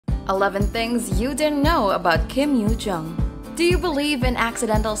11 Things You Didn't Know About Kim Yoo Jung. Do you believe in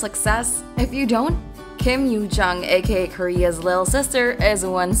accidental success? If you don't, Kim Yoo Jung, aka Korea's little sister, is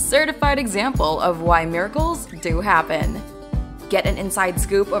one certified example of why miracles do happen. Get an inside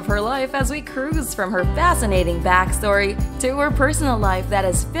scoop of her life as we cruise from her fascinating backstory to her personal life that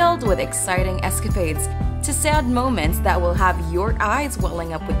is filled with exciting escapades, to sad moments that will have your eyes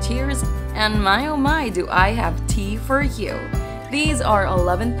welling up with tears, and my oh my do I have tea for you. These are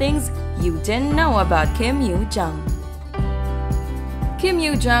 11 things you didn't know about Kim Yoo Jung. Kim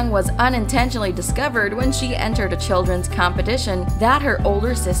Yoo Jung was unintentionally discovered when she entered a children's competition that her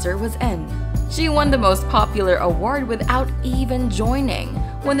older sister was in. She won the most popular award without even joining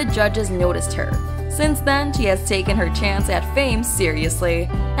when the judges noticed her. Since then, she has taken her chance at fame seriously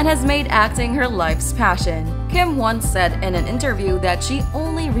and has made acting her life's passion. Kim once said in an interview that she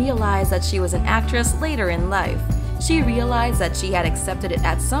only realized that she was an actress later in life. She realized that she had accepted it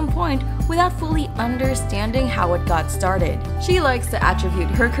at some point without fully understanding how it got started. She likes to attribute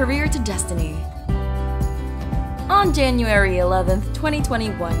her career to destiny. On January 11,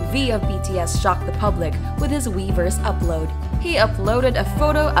 2021, V of BTS shocked the public with his Weverse upload. He uploaded a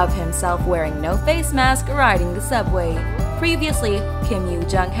photo of himself wearing no face mask riding the subway. Previously, Kim Yoo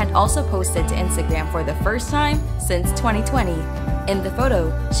Jung had also posted to Instagram for the first time since 2020. In the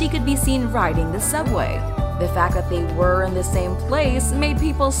photo, she could be seen riding the subway. The fact that they were in the same place made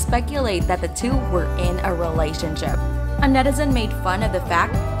people speculate that the two were in a relationship. A netizen made fun of the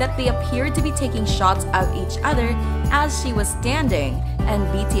fact that they appeared to be taking shots of each other as she was standing and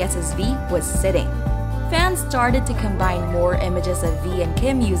BTS's V was sitting. Fans started to combine more images of V and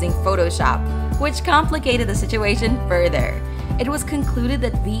Kim using Photoshop, which complicated the situation further. It was concluded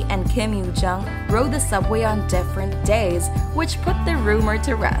that V and Kim Yoo Jung rode the subway on different days, which put the rumor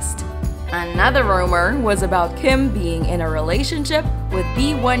to rest. Another rumor was about Kim being in a relationship with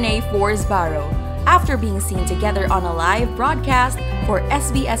B1A4's Baro, after being seen together on a live broadcast for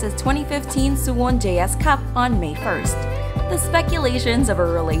SBS's 2015 Suwon JS Cup on May 1st. The speculations of a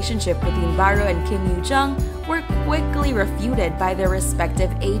relationship between Baro and Kim Yoo Jung were quickly refuted by their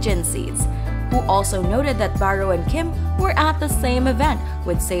respective agencies, who also noted that Baro and Kim were at the same event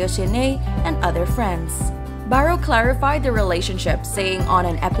with Seo Shin-ae and other friends. Baro clarified the relationship, saying on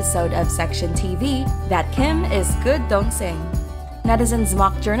an episode of Section TV that Kim is good dong-sing. Netizens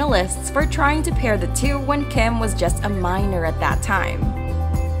mocked journalists for trying to pair the two when Kim was just a minor at that time.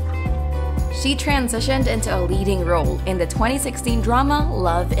 She transitioned into a leading role in the 2016 drama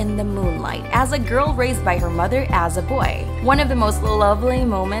Love in the Moonlight as a girl raised by her mother as a boy. One of the most lovely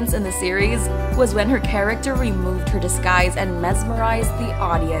moments in the series was when her character removed her disguise and mesmerized the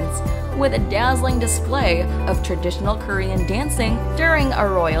audience with a dazzling display of traditional Korean dancing during a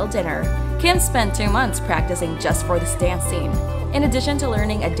royal dinner. Kim spent 2 months practicing just for this dance scene. In addition to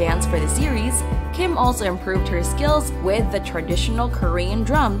learning a dance for the series, Kim also improved her skills with the traditional Korean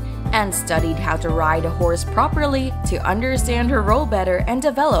drum and studied how to ride a horse properly to understand her role better and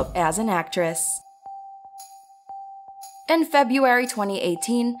develop as an actress. In February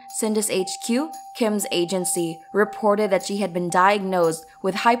 2018, Sindus HQ, Kim's agency, reported that she had been diagnosed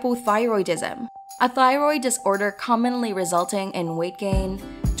with hypothyroidism, a thyroid disorder commonly resulting in weight gain,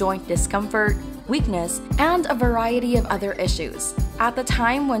 joint discomfort, weakness, and a variety of other issues. At the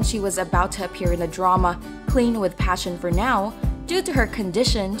time when she was about to appear in the drama Clean with Passion for Now, due to her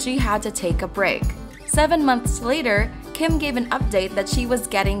condition, she had to take a break. 7 months later, Kim gave an update that she was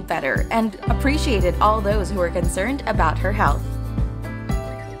getting better and appreciated all those who were concerned about her health.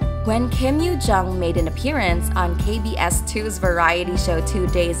 When Kim Yoo Jung made an appearance on KBS 2's variety show 2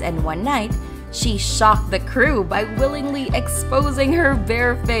 Days and 1 Night, she shocked the crew by willingly exposing her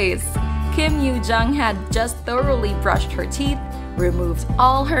bare face. Kim Yoo Jung had just thoroughly brushed her teeth, removed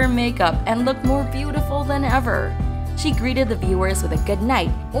all her makeup, and looked more beautiful than ever. She greeted the viewers with a good night,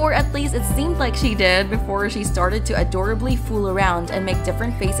 or at least it seemed like she did before she started to adorably fool around and make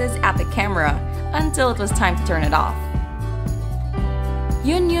different faces at the camera until it was time to turn it off.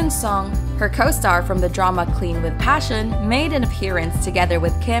 Yoon Song, her co-star from the drama Clean with Passion, made an appearance together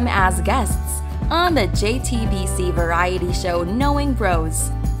with Kim as guests on the JTBC variety show Knowing Bros.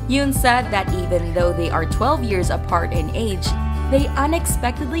 Yoon said that even though they are 12 years apart in age, they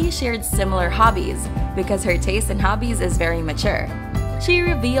unexpectedly shared similar hobbies because her taste in hobbies is very mature. She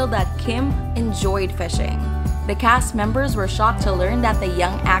revealed that Kim enjoyed fishing. The cast members were shocked to learn that the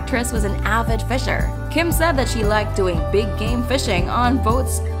young actress was an avid fisher. Kim said that she liked doing big game fishing on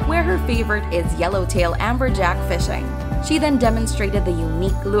boats where her favorite is yellowtail amberjack fishing. She then demonstrated the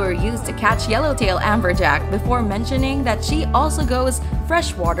unique lure used to catch yellowtail amberjack before mentioning that she also goes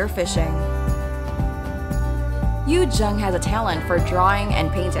freshwater fishing. Yoo Jung has a talent for drawing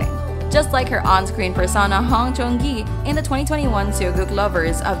and painting, just like her on-screen persona Hong Jong-gi in the 2021 seok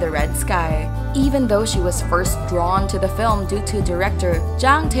Lovers of the Red Sky. Even though she was first drawn to the film due to director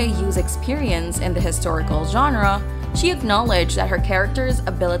Jang Tae-yu's experience in the historical genre, she acknowledged that her character's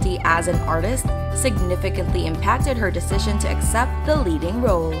ability as an artist significantly impacted her decision to accept the leading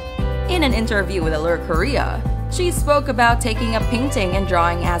role. In an interview with Allure Korea, she spoke about taking up painting and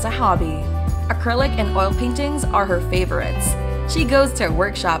drawing as a hobby. Acrylic and oil paintings are her favorites. She goes to a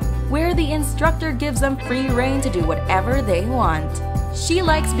workshop where the instructor gives them free rein to do whatever they want. She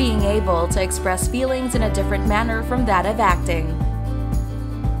likes being able to express feelings in a different manner from that of acting.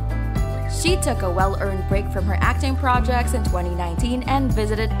 She took a well-earned break from her acting projects in 2019 and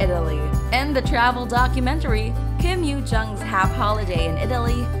visited Italy. In the travel documentary, Kim Yoo Jung's Half Holiday in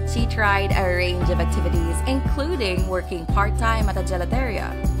Italy, she tried a range of activities, including working part-time at a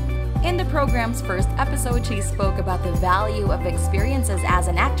gelateria. In the program's first episode, she spoke about the value of experiences as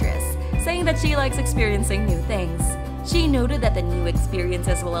an actress, saying that she likes experiencing new things. She noted that the new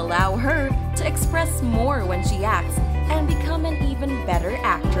experiences will allow her to express more when she acts and become an even better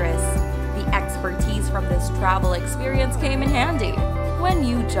actress. The expertise from this travel experience came in handy when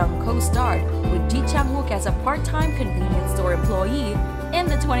Yoo Jung co-starred with Ji Chang-wook as a part-time convenience store employee in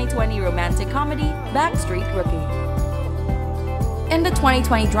the 2020 romantic comedy Backstreet Rookie. In the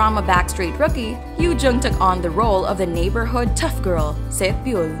 2020 drama Backstreet Rookie, Yoo Jung took on the role of the neighborhood tough girl,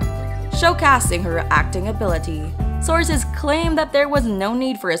 Seok, showcasing her acting ability. Sources claim that there was no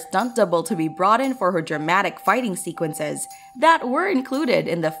need for a stunt double to be brought in for her dramatic fighting sequences that were included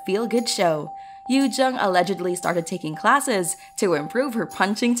in the feel-good show. Yoo Jung allegedly started taking classes to improve her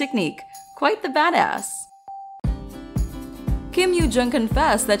punching technique. Quite the badass. Kim Yoo Jung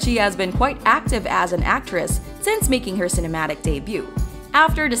confessed that she has been quite active as an actress since making her cinematic debut.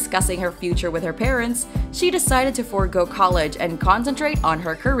 After discussing her future with her parents, she decided to forego college and concentrate on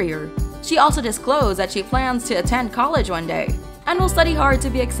her career. She also disclosed that she plans to attend college one day and will study hard to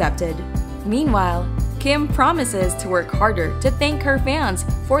be accepted. Meanwhile, Kim promises to work harder to thank her fans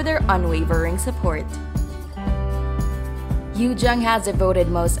for their unwavering support. Yoo Jung has devoted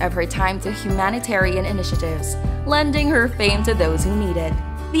most of her time to humanitarian initiatives, lending her fame to those who need it.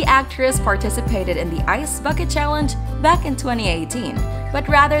 The actress participated in the Ice Bucket Challenge back in 2018, but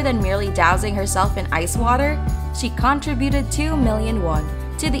rather than merely dousing herself in ice water, she contributed 2 million won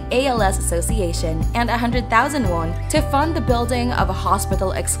to the ALS Association and 100,000 won to fund the building of a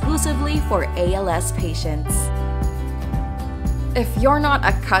hospital exclusively for ALS patients. If you're not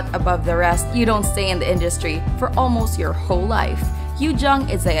a cut above the rest, you don't stay in the industry for almost your whole life. Yoo Jung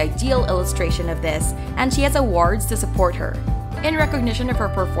is the ideal illustration of this, and she has awards to support her. In recognition of her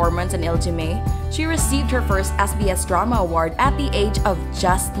performance in Iljime, she received her first SBS Drama Award at the age of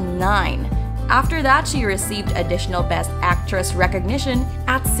just 9. After that, she received additional Best Actress recognition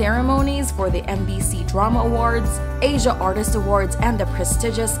at ceremonies for the MBC Drama Awards, Asia Artist Awards, and the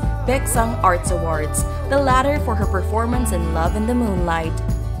prestigious Baeksang Arts Awards, the latter for her performance in Love in the Moonlight.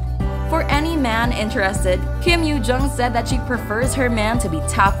 For any man interested, Kim Yoo Jung said that she prefers her man to be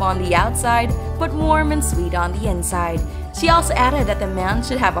tough on the outside but warm and sweet on the inside. She also added that the man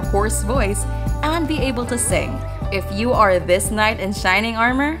should have a hoarse voice and be able to sing. If you are this knight in shining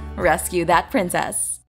armor, rescue that princess.